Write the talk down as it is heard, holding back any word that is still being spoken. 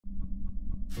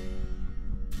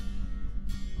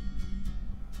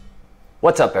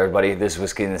What's up, everybody? This is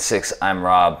Whiskey in the Six. I'm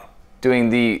Rob,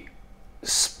 doing the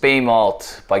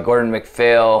Speymalt by Gordon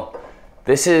Macphail.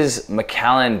 This is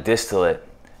Macallan distillate.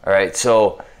 All right,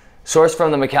 so sourced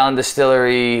from the Macallan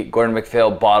distillery. Gordon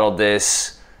Macphail bottled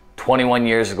this 21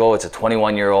 years ago. It's a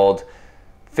 21-year-old,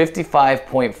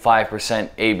 55.5%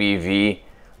 ABV.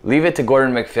 Leave it to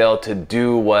Gordon Macphail to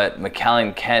do what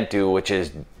Macallan can't do, which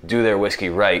is do their whiskey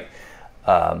right.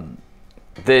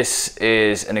 This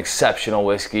is an exceptional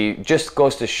whiskey. Just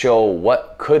goes to show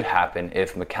what could happen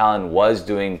if Macallan was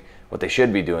doing what they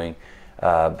should be doing.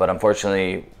 But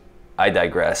unfortunately, I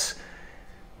digress.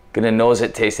 Gonna nose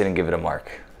it, taste it, and give it a mark.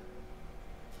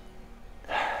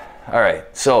 All right,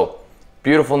 so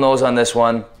beautiful nose on this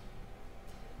one.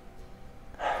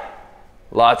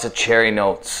 Lots of cherry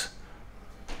notes.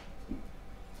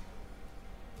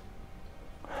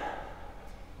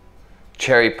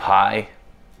 Cherry pie.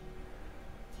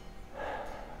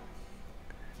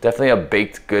 Definitely a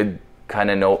baked good kind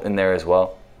of note in there as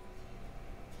well.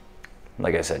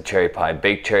 Like I said, cherry pie,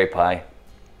 baked cherry pie.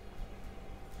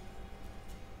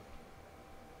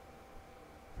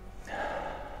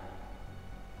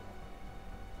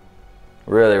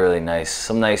 Really, really nice.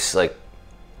 Some nice like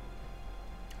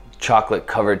chocolate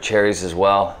covered cherries as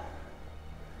well.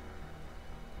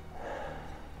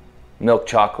 Milk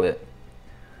chocolate.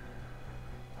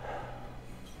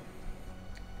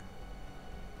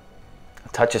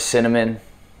 Touch of cinnamon.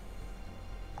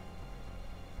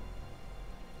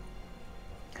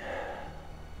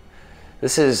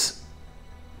 This is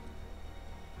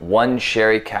one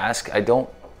sherry cask. I don't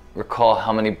recall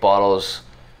how many bottles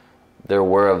there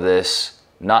were of this.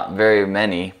 Not very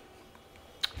many.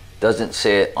 Doesn't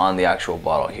say it on the actual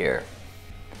bottle here.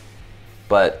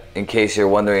 But in case you're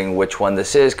wondering which one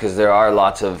this is, because there are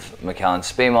lots of Macallan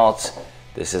Speymalts.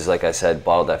 This is, like I said,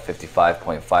 bottled at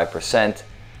 55.5%.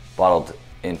 Bottled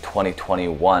in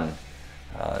 2021.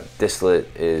 Distillate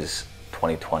is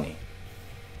 2020.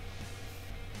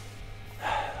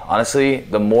 Honestly,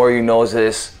 the more you nose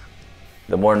this,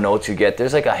 the more notes you get.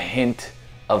 There's like a hint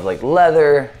of like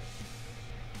leather,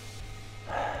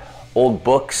 old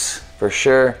books for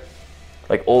sure,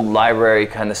 like old library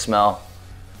kind of smell,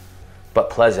 but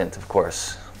pleasant, of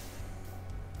course.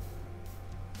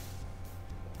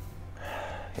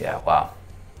 Yeah, wow.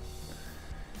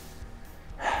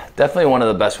 Definitely one of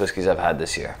the best whiskeys I've had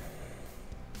this year.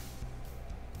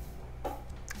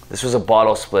 This was a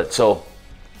bottle split. So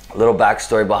a little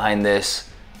backstory behind this.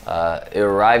 It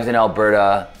arrived in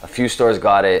Alberta. A few stores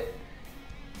got it.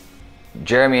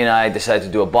 Jeremy and I decided to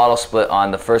do a bottle split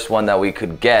on the first one that we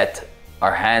could get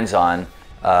our hands on.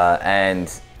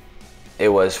 And it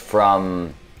was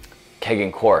from Keg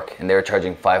and Cork. And they were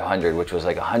charging $500, which was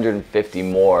like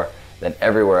 $150 more than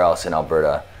everywhere else in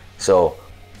Alberta. So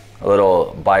a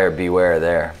little buyer beware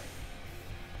there.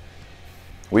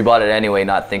 We bought it anyway,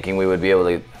 not thinking we would be able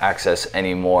to access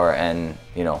any more, and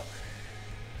you know,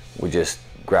 we just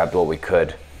grabbed what we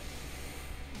could.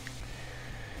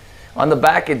 On the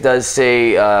back it does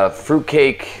say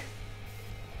fruitcake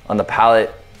on the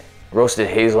palate, roasted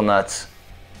hazelnuts.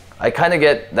 I kind of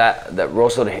get that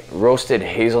roasted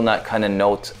hazelnut kind of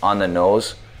note on the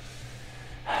nose,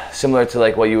 similar to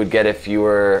like what you would get if you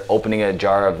were opening a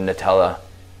jar of Nutella.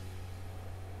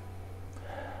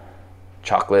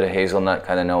 Chocolate, hazelnut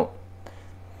kind of note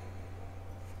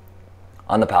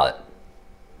on the palate.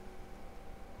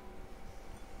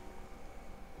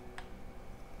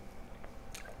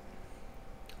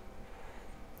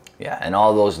 Yeah, and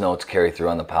all those notes carry through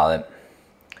on the palate.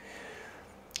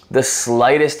 The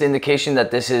slightest indication that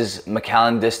this is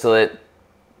Macallan distillate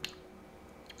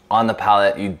on the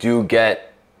palate, you do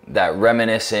get that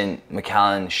reminiscent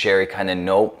Macallan sherry kind of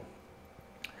note.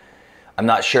 I'm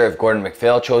not sure if Gordon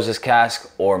Macphail chose this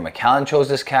cask or Macallan chose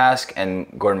this cask and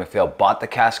Gordon Macphail bought the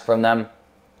cask from them.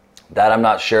 That I'm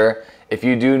not sure. If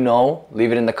you do know,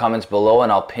 leave it in the comments below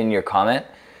and I'll pin your comment.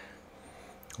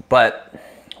 But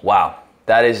wow,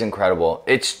 that is incredible.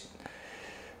 It's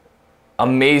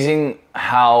amazing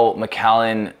how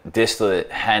Macallan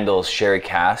distillate handles sherry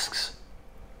casks,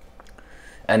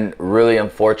 and really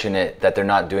unfortunate that they're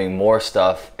not doing more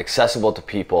stuff accessible to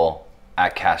people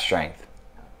at cask strength.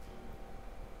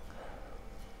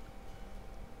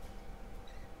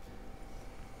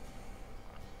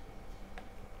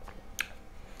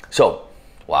 So,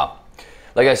 wow.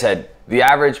 Like I said, the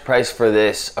average price for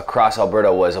this across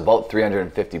Alberta was about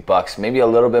 350 bucks, maybe a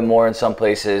little bit more in some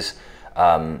places.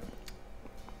 Some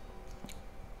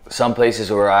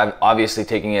places were obviously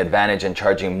taking advantage and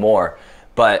charging more,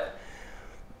 but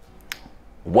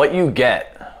what you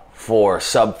get for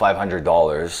sub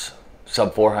 $500,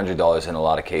 sub $400 in a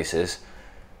lot of cases,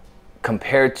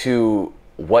 compared to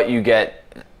what you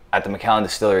get at the Macallan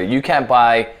distillery. You can't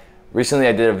buy, recently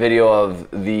I did a video of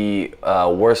the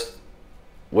worst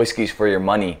whiskeys for your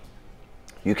money.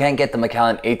 You can't get the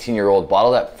Macallan 18-year-old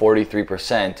bottled at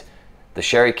 43%, the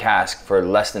sherry cask, for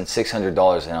less than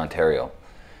 $600 in Ontario.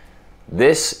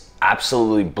 This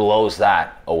absolutely blows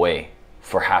that away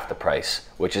for half the price,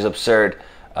 which is absurd.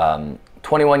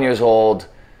 21 years old,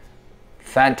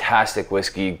 fantastic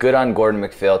whiskey. Good on Gordon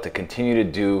Macphail to continue to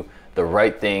do the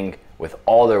right thing with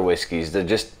all their whiskeys. They're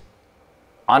just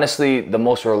honestly the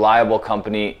most reliable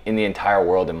company in the entire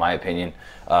world, in my opinion.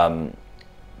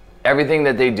 Everything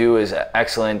that they do is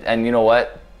excellent, and you know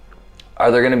what?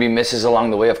 Are there going to be misses along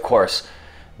the way? Of course,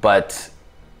 but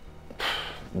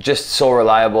just so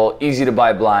reliable, easy to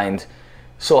buy blind.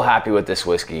 So happy with this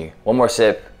whiskey. One more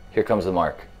sip. Here comes the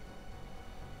mark.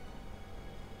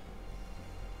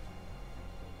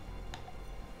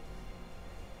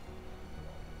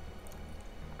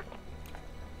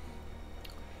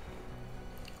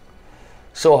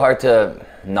 So hard to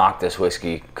knock this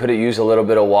whiskey. Could it use a little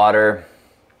bit of water?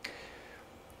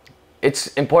 It's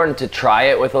important to try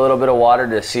it with a little bit of water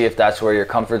to see if that's where your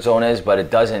comfort zone is, but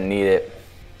it doesn't need it.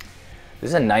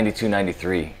 This is a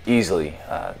 92-93, easily.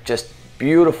 Just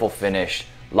beautiful finish,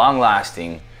 long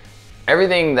lasting.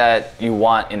 Everything that you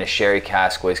want in a sherry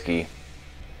cask whiskey.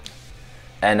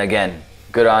 And again,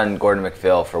 good on Gordon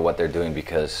Macphail for what they're doing,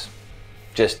 because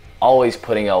just always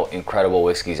putting out incredible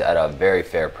whiskeys at a very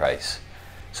fair price.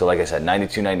 So like I said,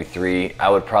 92-93, I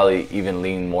would probably even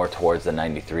lean more towards the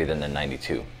 93 than the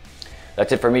 92.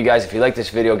 That's it for me, guys. If you like this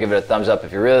video, give it a thumbs up.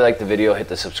 If you really like the video, hit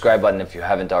the subscribe button if you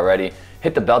haven't already.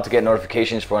 Hit the bell to get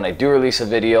notifications for when I do release a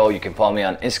video. You can follow me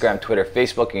on Instagram, Twitter,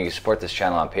 Facebook, and you can support this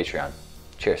channel on Patreon.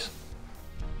 Cheers.